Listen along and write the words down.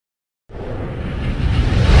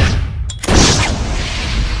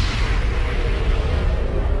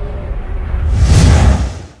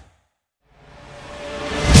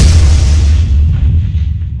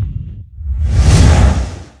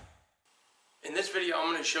In this video, I'm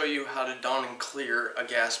going to show you how to don and clear a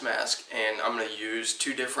gas mask, and I'm going to use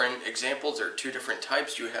two different examples. There are two different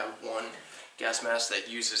types. You have one gas mask that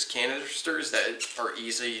uses canisters that are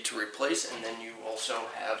easy to replace, and then you also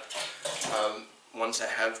have ones that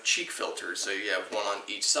have cheek filters. So you have one on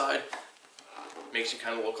each side. Makes you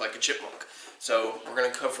kind of look like a chipmunk. So we're going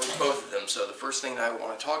to cover both of them. So the first thing that I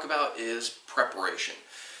want to talk about is preparation.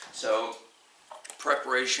 So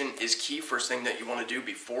preparation is key. First thing that you want to do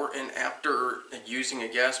before and after using a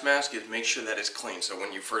gas mask is make sure that it's clean. So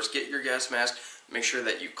when you first get your gas mask, make sure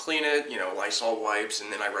that you clean it, Lysol wipes,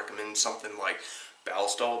 and then I recommend something like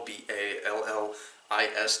Ballistol, B-A-L-L-I-S-T-O-L.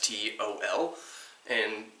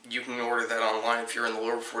 And you can order that online if you're in the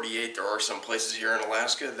lower 48. There are some places here in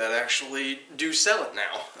Alaska that actually do sell it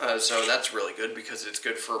now. So that's really good because it's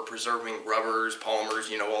good for preserving rubbers,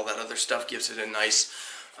 polymers, all that other stuff. Gives it a nice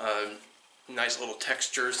little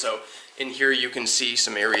texture. So in here you can see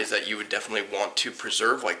some areas that you would definitely want to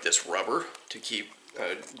preserve, like this rubber, to keep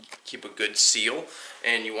a good seal.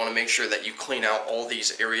 And you want to make sure that you clean out all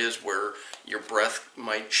these areas where your breath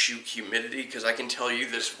might shoot humidity, because I can tell you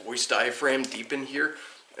this voice diaphragm deep in here,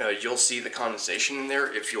 you'll see the condensation in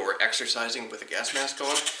there if you're exercising with a gas mask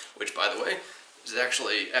on, which by the way is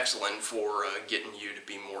actually excellent for getting you to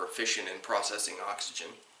be more efficient in processing oxygen.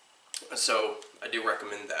 So I do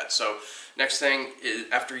recommend that. So next thing is,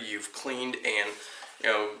 after you've cleaned and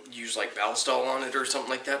use like Ballistol on it or something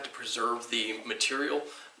like that to preserve the material,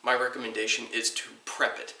 my recommendation is to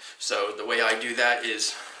prep it. So the way I do that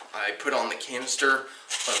is I put on the canister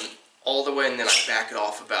all the way, and then I back it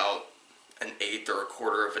off about an eighth or a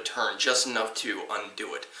quarter of a turn, just enough to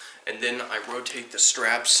undo it. And then I rotate the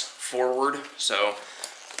straps forward. So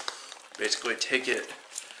basically take it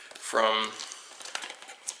from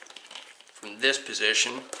this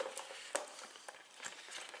position,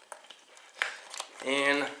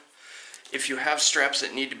 and if you have straps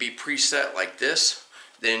that need to be preset like this,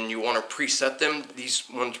 then you want to preset them. These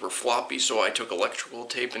ones were floppy, so I took electrical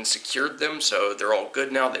tape and secured them, so they're all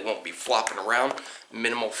good now. They won't be flopping around,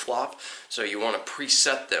 minimal flop. So you want to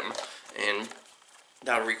preset them, and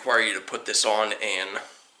that'll require you to put this on and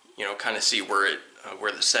kind of see where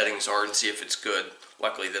the settings are and see if it's good.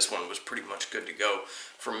 Luckily this one was pretty much good to go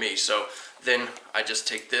for me. So then I just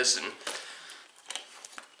take this and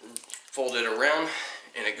fold it around,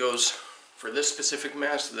 and it goes for this specific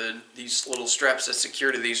mask. These little straps that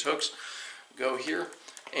secure to these hooks go here,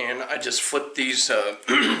 and I just flip these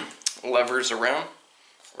levers around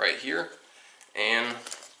right here, and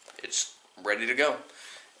it's ready to go.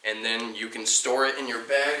 And then you can store it in your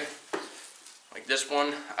bag. Like this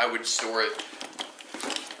one, I would store it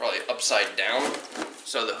probably upside down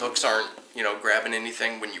so the hooks aren't grabbing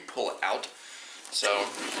anything when you pull it out. So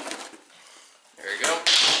there you go.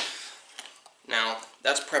 Now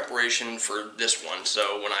that's preparation for this one.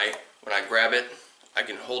 So when I grab it, I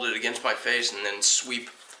can hold it against my face and then sweep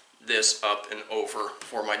this up and over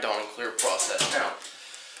for my don and clear process. Now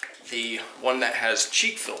the one that has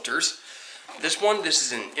cheek filters, this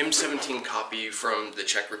is an M17 copy from the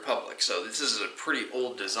Czech Republic. So this is a pretty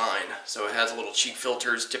old design. So it has little cheek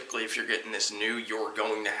filters. Typically if you're getting this new, you're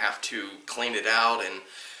going to have to clean it out, and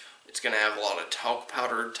it's going to have a lot of talc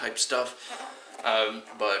powder type stuff.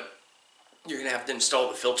 But you're going to have to install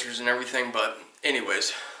the filters and everything. But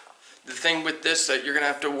anyways, the thing with this that you're going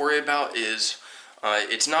to have to worry about is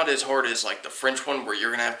it's not as hard as like the French one, where you're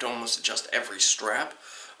going to have to almost adjust every strap.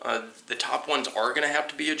 The top ones are going to have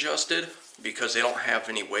to be adjusted because they don't have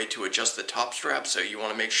any way to adjust the top strap. So you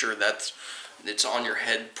want to make sure that it's on your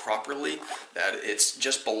head properly, that it's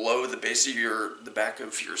just below the base of the back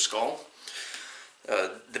of your skull.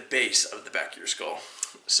 The base of the back of your skull.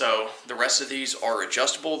 So the rest of these are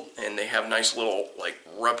adjustable, and they have nice little like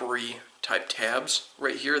rubbery type tabs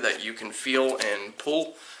right here that you can feel and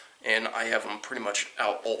pull, and I have them pretty much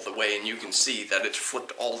out all the way, and you can see that it's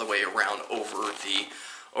flipped all the way around over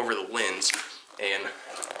the lens, and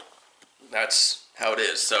that's how it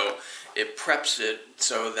is. So it preps it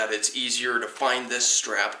so that it's easier to find this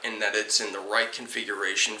strap and that it's in the right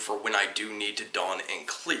configuration for when I do need to don and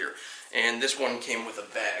clear. And this one came with a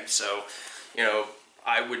bag, so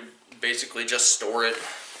I would basically just store it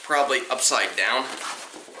probably upside down,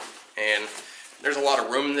 and there's a lot of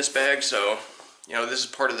room in this bag. So this is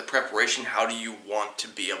part of the preparation. How do you want to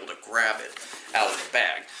be able to grab it out of the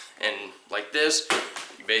bag? And like this,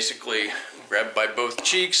 you basically grab by both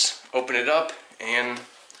cheeks, open it up, and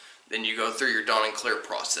then you go through your don and clear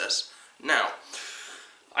process. Now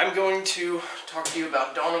I'm going to talk to you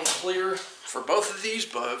about don and clear for both of these,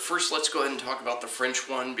 but first let's go ahead and talk about the French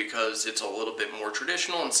one because it's a little bit more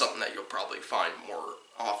traditional and something that you'll probably find more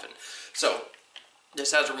often. So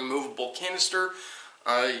This has a removable canister.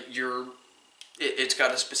 It's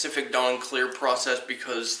got a specific dawn and clear process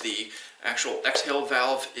because the actual exhale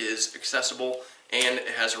valve is accessible, and it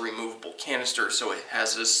has a removable canister, so it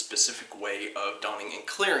has a specific way of dawning and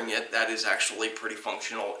clearing it that is actually pretty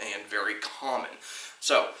functional and very common.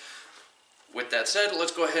 So, with that said,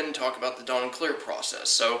 let's go ahead and talk about the dawn and clear process.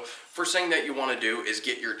 So, first thing that you want to do is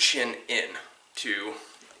get your chin into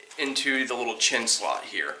the little chin slot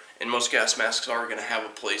here. And most gas masks are going to have a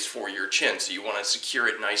place for your chin, so you want to secure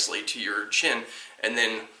it nicely to your chin and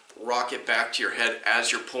then rock it back to your head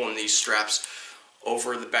as you're pulling these straps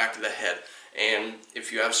over the back of the head. And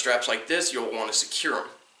if you have straps like this, you'll want to secure them.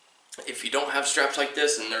 If you don't have straps like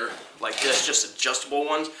this and they're like this, just adjustable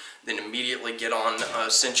ones, then immediately get on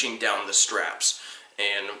cinching down the straps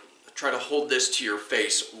and try to hold this to your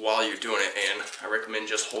face while you're doing it. And I recommend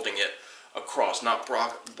just holding it across, not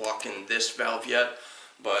blocking this valve yet,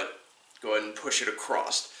 but go ahead and push it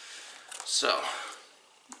across. So,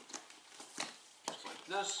 just like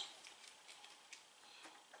this,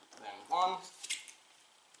 then one,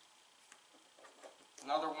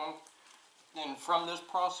 another one. Then from this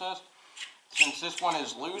process, since this one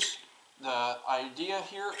is loose, the idea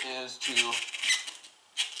here is to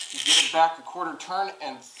get it back a quarter turn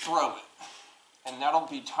and throw it. And that'll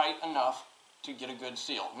be tight enough to get a good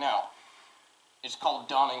seal. Now, it's called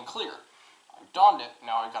dawn and clear. I dawned it,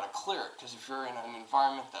 now I gotta clear it, because if you're in an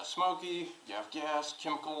environment that's smoky, you have gas,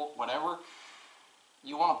 chemical, whatever,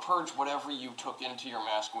 you want to purge whatever you took into your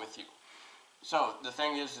mask with you. So the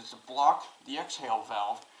thing is to block the exhale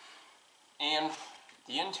valve and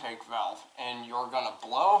the intake valve, and you're gonna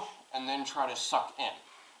blow and then try to suck in.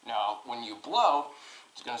 Now when you blow,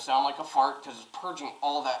 it's gonna sound like a fart because it's purging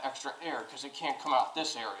all that extra air because it can't come out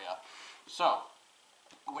this area. So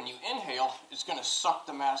when you inhale, it's going to suck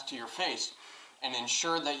the mask to your face and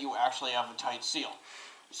ensure that you actually have a tight seal.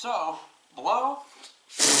 So, blow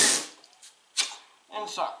and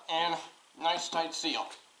suck, and nice tight seal.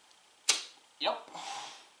 Yep,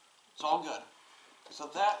 it's all good. So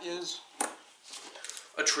that is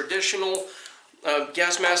a traditional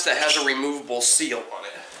gas mask that has a removable seal on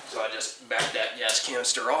it. So I just back that gas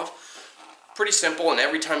canister off. Pretty simple, and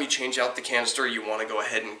every time you change out the canister, you want to go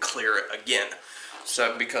ahead and clear it again.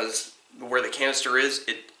 So because where the canister is,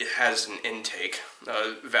 it has an intake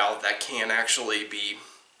valve that can actually be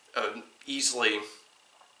easily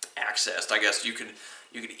accessed. I guess you could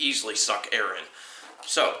easily suck air in.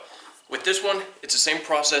 So with this one, it's the same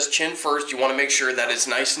process. Chin first. You want to make sure that it's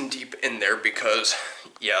nice and deep in there because,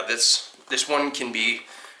 yeah, this one can be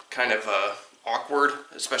kind of awkward,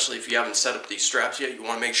 especially if you haven't set up these straps yet. You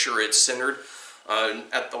want to make sure it's centered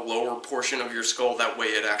at the lower portion of your skull. That way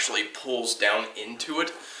it actually pulls down into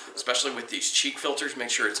it, especially with these cheek filters. Make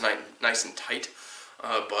sure it's nice and tight,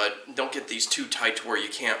 but don't get these too tight to where you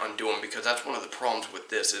can't undo them, because that's one of the problems with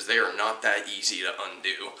this, is they are not that easy to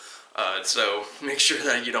undo. So make sure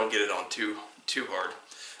that you don't get it on too hard.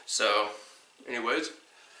 So anyways,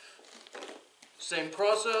 same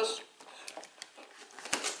process.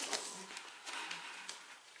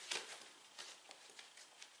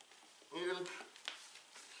 And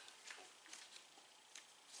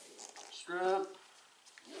strap,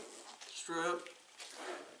 strap.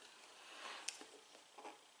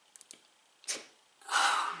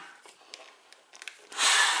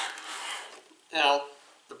 Now,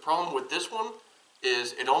 the problem with this one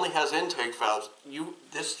is it only has intake valves.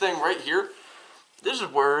 This thing right here, this is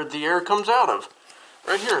where the air comes out of.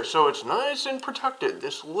 Right here. So it's nice and protected.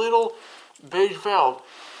 This little beige valve.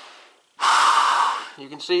 You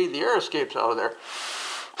can see the air escapes out of there.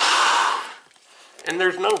 And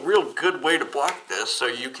there's no real good way to block this so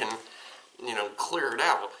you can, clear it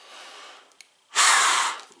out.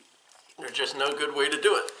 There's just no good way to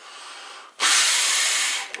do it.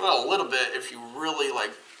 Well, a little bit if you really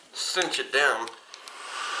cinch it down.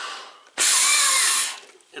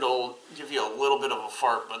 It'll give you a little bit of a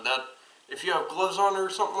fart, but if you have gloves on or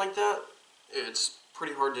something like that, it's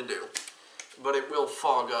pretty hard to do. But it will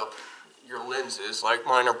fog up your lenses. Like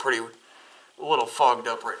mine are a little fogged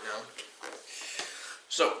up right now.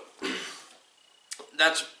 So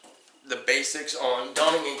that's the basics on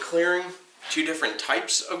donning and clearing two different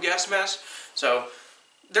types of gas masks. So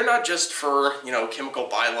they're not just for, chemical,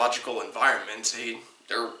 biological environments.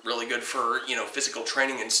 They're really good for, physical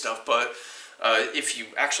training and stuff. But if you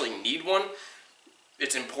actually need one,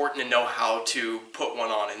 it's important to know how to put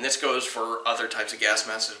one on. And this goes for other types of gas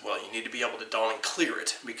masks as well. You need to be able to dawn and clear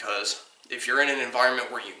it, because if you're in an environment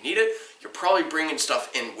where you need it, you're probably bringing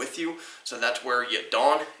stuff in with you. So that's where you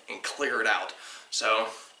dawn and clear it out. So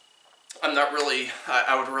I'm not really,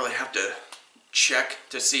 I would really have to check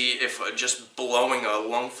to see if just blowing a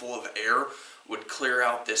lungful of air would clear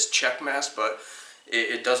out this check mask, but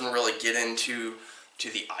it doesn't really get into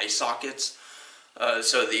the eye sockets,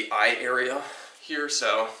 so the eye area here.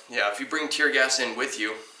 So yeah, if you bring tear gas in with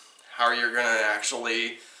you, how are you gonna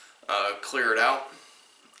actually clear it out?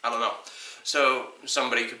 I don't know. So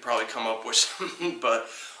somebody could probably come up with something, but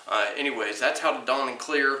anyways, that's how to don and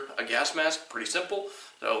clear a gas mask. Pretty simple.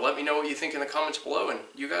 So let me know what you think in the comments below, and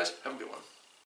you guys have a good one.